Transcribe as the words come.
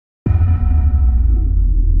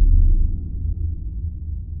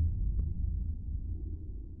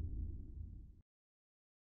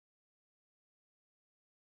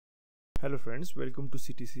Hello friends, welcome to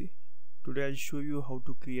CTC. Today I'll show you how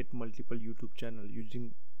to create multiple YouTube channel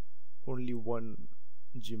using only one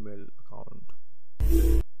Gmail account.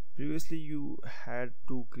 Previously you had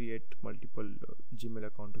to create multiple Gmail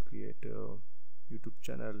account to create a YouTube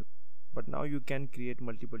channel, but now you can create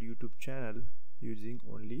multiple YouTube channel using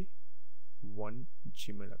only one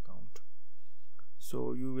Gmail account.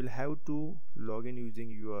 So you will have to log in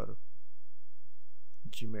using your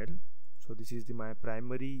Gmail. So this is my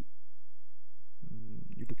primary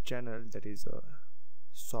YouTube channel, that is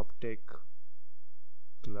SopTech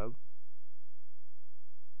Club,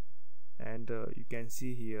 and you can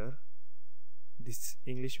see here this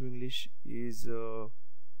English is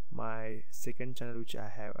my second channel which I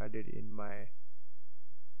have added in my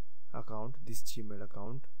account, this Gmail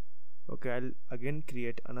account. Okay, I'll again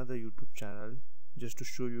create another YouTube channel just to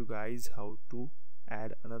show you guys how to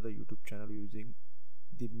add another YouTube channel using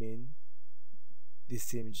the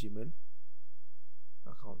same Gmail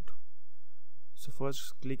account. So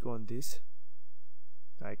first click on this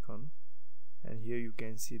icon, and here you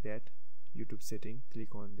can see that YouTube setting.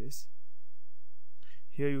 Click on this.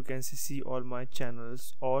 Here you can see all my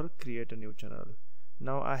channels or create a new channel.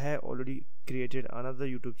 Now I have already created another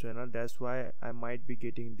YouTube channel, that's why I might be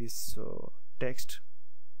getting this text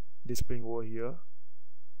displaying over here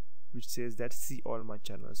which says that see all my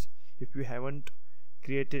channels. If you haven't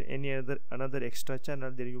created any another extra channel,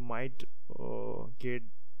 then you might get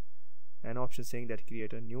an option saying that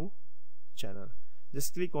create a new channel.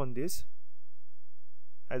 Just click on this.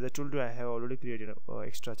 As I told you, I have already created an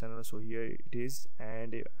extra channel, so here it is,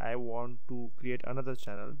 and I want to create another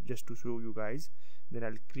channel just to show you guys. Then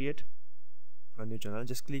I'll create a new channel.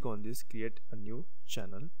 Just click on this, create a new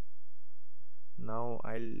channel. Now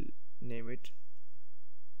I'll name it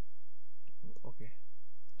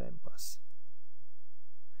time pass.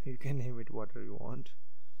 You can name it whatever you want.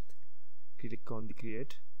 Click on the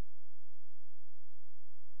create.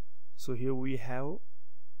 So here we have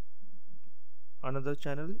another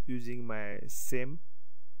channel using my same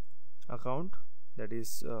account, that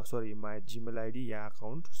is my Gmail ID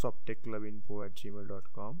account,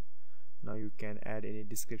 soptechclubinfo@gmail.com. now you can add any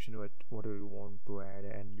description, whatever you want to add,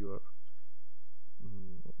 and your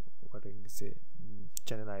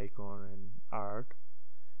channel icon and art.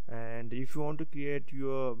 And if you want to create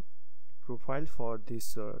your profile for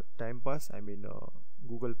this time pass,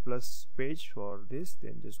 Google Plus page for this,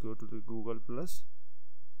 then just go to the Google Plus.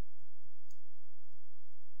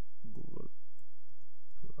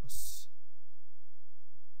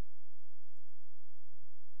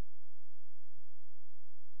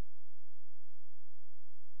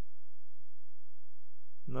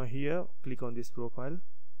 Now here click on this profile.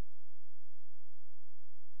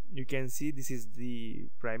 You can see this is the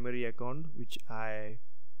primary account which I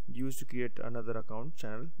used to create another account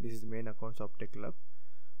channel. This is the main account, SopTech Club.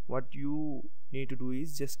 What you need to do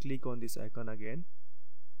is just click on this icon again.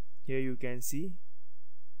 Here you can see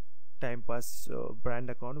time pass brand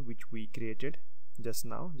account which we created just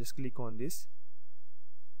now. Just click on this.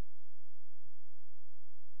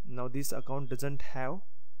 Now this account doesn't have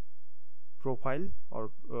profile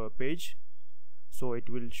or page, so it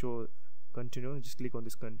will show continue. Just click on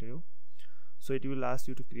this continue. So it will ask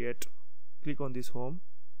you to create. Click on this home,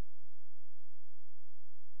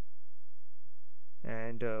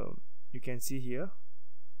 and you can see here,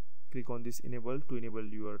 click on this enable to enable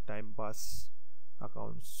your time pass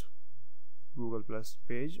accounts Google Plus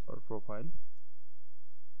page or profile.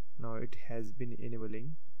 Now it has been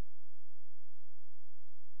enabling.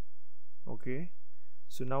 Okay,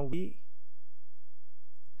 so now we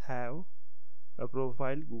have a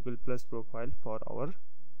profile, Google Plus profile, for our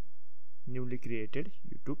newly created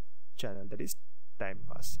YouTube channel, that is time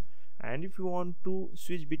pass. And if you want to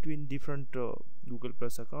switch between different Google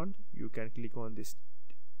Plus account, you can click on this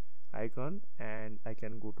icon, and I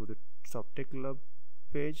can go to the SopTech Club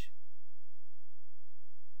page.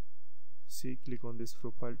 See, click on this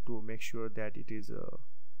profile to make sure that it is a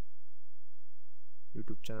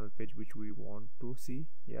YouTube channel page which we want to see.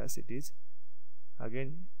 Yes, it is.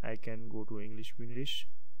 Again, I can go to English.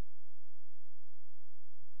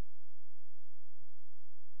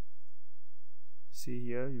 See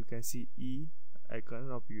here, you can see E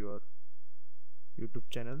icon of your YouTube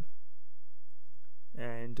channel,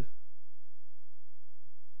 and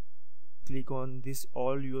click on this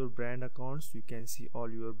all your brand accounts. You can see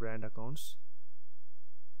all your brand accounts.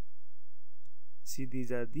 See,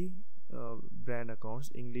 these are the brand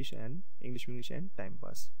accounts, English and time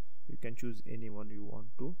pass. You can choose any one you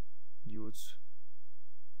want to use.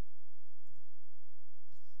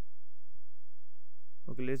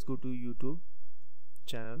 Okay, let's go to YouTube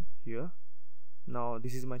channel here. Now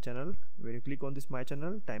this is my channel. When you click on this my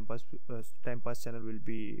channel, time pass channel will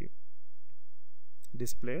be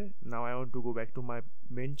display. Now I want to go back to my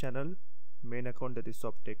main channel, main account, that is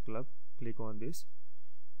Shop Tech Club. Click on this.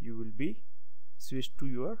 You will be switched to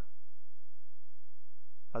your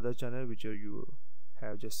other channel which you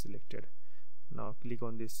have just selected. Now click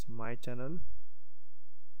on this my channel.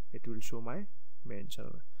 It will show my main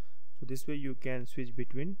channel. So this way you can switch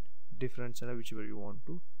between different channel whichever you want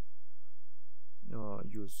to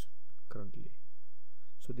use currently.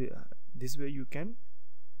 So this way you can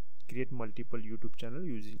create multiple YouTube channel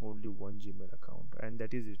using only one Gmail account, and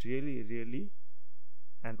that is really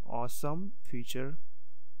an awesome feature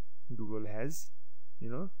Google has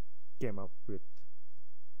came up with.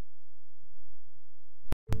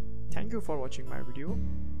 Thank you for watching my video.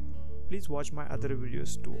 Please watch my other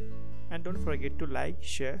videos too, and don't forget to like,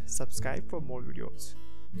 share, subscribe for more videos.